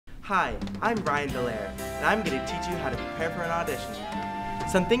Hi, I'm Belair, and I'm going to teach you how to prepare for an audition.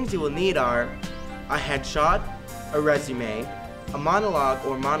 Some things you will need are a headshot, a resume, a monologue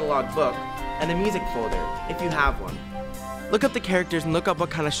or monologue book, and a music folder, if you have one. Look up the characters and look up what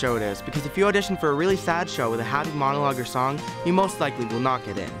kind of show it is, because if you audition for a really sad show with a happy monologue or song, you most likely will not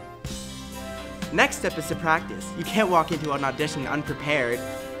get in. Next step is to practice. You can't walk into an audition unprepared.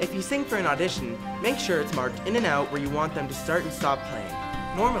 If you sing for an audition, make sure it's marked in and out where you want them to start and stop playing.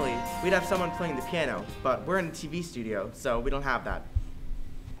 Normally, we'd have someone playing the piano, but we're in a TV studio, so we don't have that.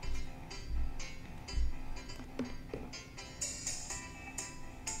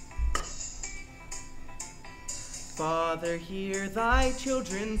 Father, hear thy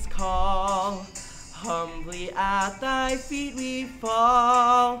children's call. Humbly at thy feet we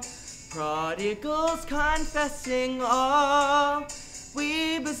fall. Prodigals confessing all.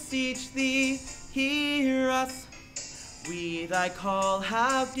 We beseech thee, hear us. We thy call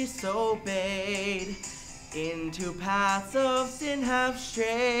have disobeyed. Into paths of sin have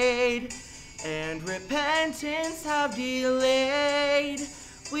strayed. And repentance have delayed.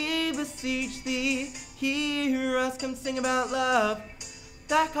 We beseech thee, hear us. Come sing about love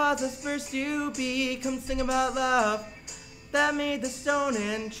that caused us first to be. Come sing about love that made the stone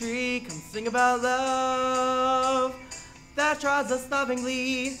and tree. Come sing about love that draws us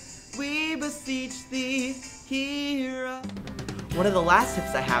lovingly. We beseech thee, hear us. One of the last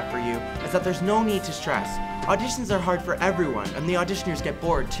tips I have for you is that there's no need to stress. Auditions are hard for everyone, and the auditioners get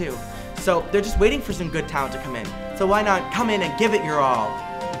bored too. So they're just waiting for some good talent to come in. So why not come in and give it your all?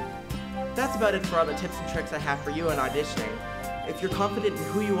 That's about it for all the tips and tricks I have for you in auditioning. If you're confident in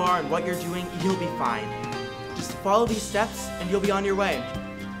who you are and what you're doing, you'll be fine. Just follow these steps and you'll be on your way.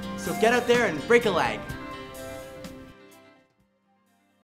 So get out there and break a leg.